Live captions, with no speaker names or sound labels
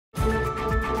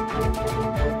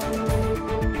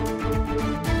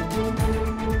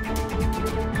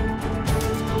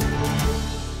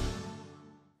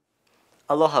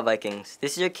Aloha Vikings,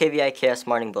 this is your KVIKS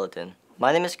Morning Bulletin.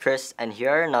 My name is Chris, and here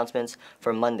are announcements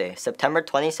for Monday, September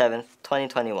 27th,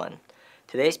 2021.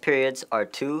 Today's periods are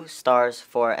 2, stars,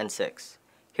 4, and 6.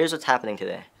 Here's what's happening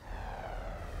today.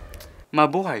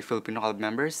 Mabuhay Filipino Club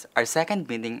members, our second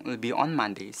meeting will be on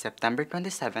Monday, September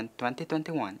 27,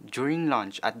 2021 during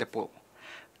lunch at the pool.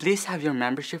 Please have your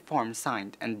membership form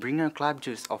signed and bring your club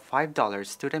dues of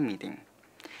 $5 to the meeting.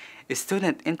 A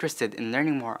student interested in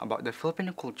learning more about the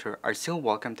Filipino culture are still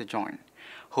welcome to join.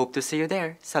 Hope to see you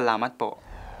there. Salamat po.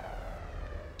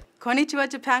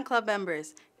 Konnichiwa Japan Club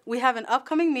members. We have an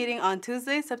upcoming meeting on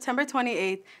Tuesday, September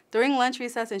 28th during lunch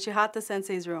recess in Shihata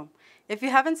Sensei's room. If you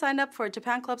haven't signed up for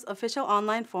Japan Club's official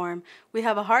online form, we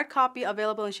have a hard copy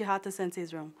available in Shihata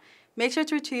Sensei's room. Make sure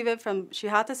to retrieve it from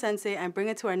Shihata Sensei and bring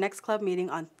it to our next club meeting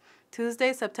on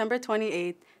Tuesday, September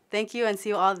 28th. Thank you and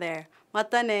see you all there.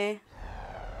 Mata ne!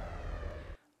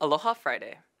 Aloha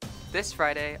Friday. This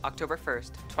Friday, October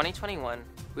 1st, 2021,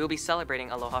 we will be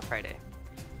celebrating Aloha Friday.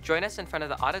 Join us in front of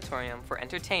the auditorium for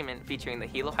entertainment featuring the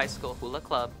Hilo High School Hula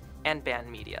Club and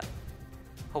band media.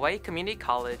 Hawaii Community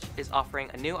College is offering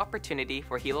a new opportunity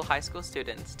for Hilo High School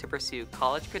students to pursue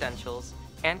college credentials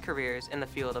and careers in the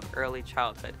field of early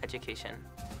childhood education.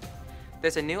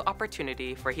 There's a new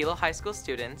opportunity for Hilo High School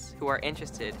students who are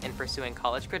interested in pursuing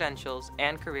college credentials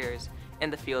and careers in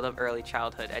the field of early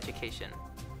childhood education.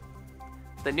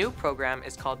 The new program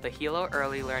is called the Hilo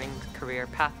Early Learning Career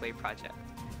Pathway Project.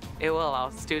 It will allow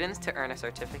students to earn a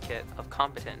certificate of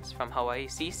competence from Hawaii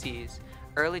CC's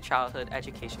Early Childhood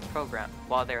Education program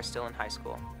while they are still in high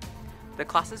school. The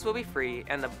classes will be free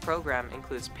and the program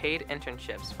includes paid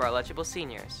internships for eligible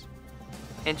seniors.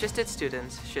 Interested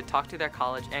students should talk to their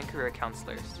college and career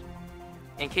counselors.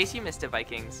 In case you missed it,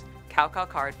 Vikings, KVIKS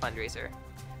Card Fundraiser.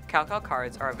 KVIKS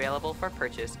cards are available for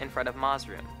purchase in front of Ma's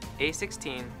room,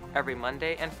 A16, every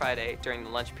Monday and Friday during the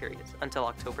lunch periods until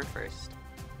October 1st.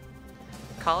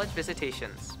 College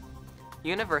visitations.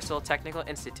 Universal Technical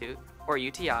Institute, or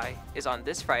UTI, is on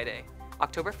this Friday,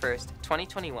 October 1st,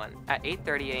 2021 at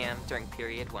 8:30 a.m. during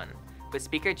Period 1 with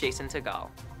speaker Jason Tagal.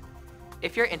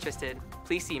 If you're interested,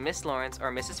 please see Miss Lawrence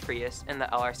or Mrs. Frias in the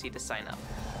LRC to sign up.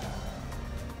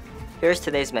 Here's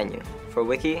today's menu. For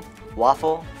Wiki,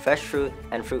 waffle, fresh fruit,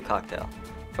 and fruit cocktail.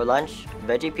 For lunch,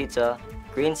 veggie pizza,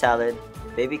 green salad,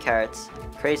 baby carrots,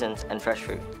 craisins, and fresh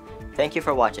fruit. Thank you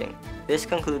for watching. This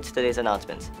concludes today's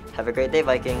announcements. Have a great day,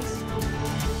 Vikings!